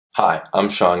Hi, I'm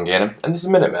Sean Gannon, and this is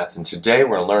Minute Math, and today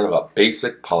we're going to learn about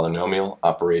basic polynomial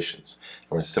operations.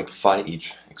 We're going to simplify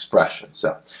each expression.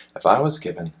 So, if I was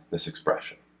given this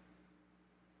expression,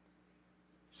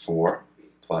 4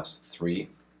 plus 3x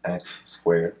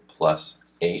squared plus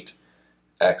 8x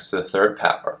to the third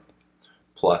power,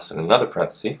 plus, in another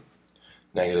parenthesis,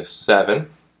 negative 7x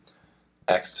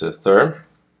to the third,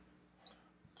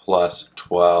 plus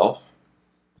 12x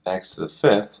to the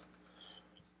fifth,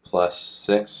 plus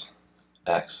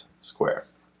 6x squared.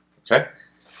 Okay?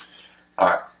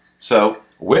 Alright, so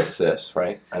with this,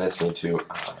 right, I just need to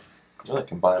really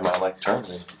combine my like terms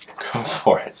and go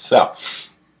for it. So,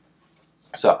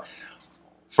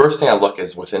 first thing I look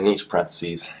is within each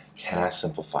parentheses, can I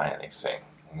simplify anything?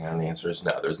 And the answer is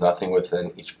no. There's nothing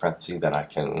within each parenthesis that I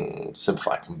can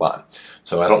simplify, combine.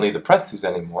 So I don't need the parentheses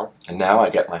anymore, and now I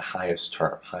get my highest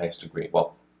term, highest degree.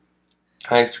 Well,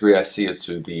 highest degree I see is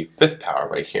to the fifth power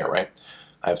right here, right?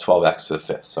 I have 12x to the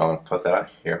fifth, so I'm going to put that out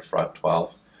here front,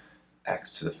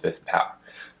 12x to the fifth power.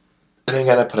 And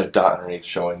again, I put a dot underneath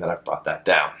showing that I've brought that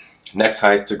down. Next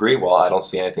highest degree, well, I don't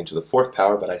see anything to the fourth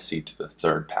power, but I see to the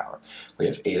third power. We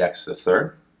have 8x to the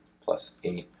third plus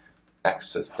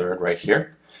 8x to the third right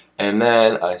here. And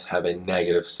then I have a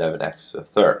negative 7x to the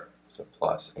third, so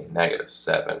plus a negative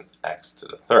 7x to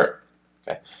the third.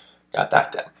 Okay, got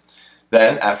that down.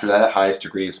 Then, after that, highest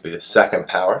degree is to be the second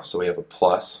power, so we have a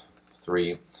plus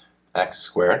 3x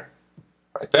squared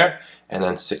right there, and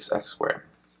then 6x squared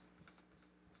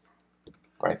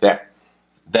right there.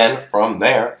 Then, from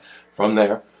there,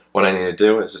 what I need to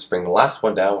do is just bring the last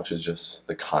one down, which is just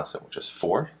the constant, which is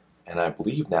 4, and I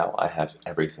believe now I have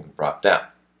everything brought down.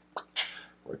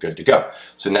 We're good to go.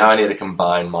 So now I need to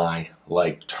combine my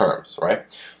like terms, right?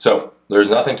 So there's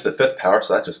nothing to the fifth power,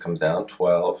 so that just comes down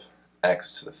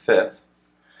 12x to the fifth.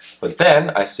 But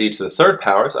then I see to the third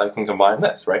powers, I can combine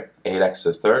this, right? 8x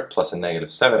to the third plus a negative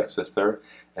 7x to the third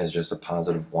is just a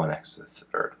positive 1x to the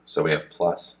third. So we have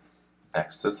plus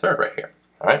x to the third right here.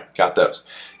 All right, got those.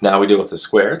 Now we deal with the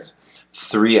squareds.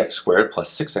 3x squared plus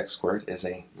 6x squared is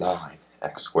a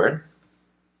 9x squared.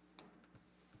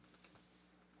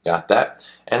 Got that.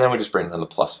 And then we just bring down the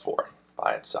plus 4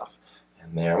 by itself.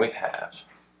 And there we have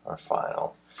our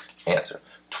final answer.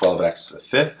 12x to the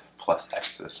fifth plus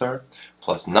x to the third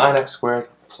plus 9x squared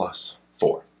plus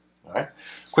 4. All right.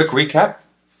 Quick recap.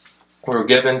 We were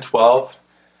given 4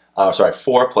 plus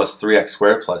 3x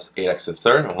squared plus 8x to the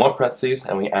third in one parentheses,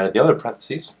 and we added the other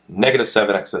parentheses, negative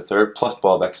 7x to the third plus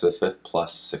 12x to the fifth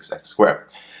plus 6x squared.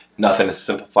 Nothing to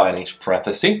simplify in each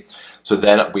parenthesis. So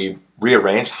then we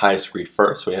rearrange highest degree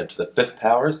first. So we head to the fifth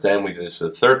powers, then we did to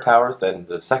the third powers, then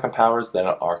the second powers, then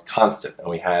our constant, and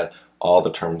we had all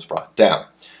the terms brought down.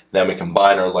 Then we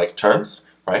combine our like terms,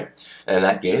 right? And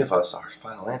that gave us our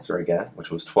final answer again, which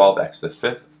was 12x to the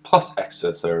fifth plus x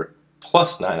to the third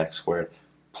plus 9x squared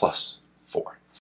plus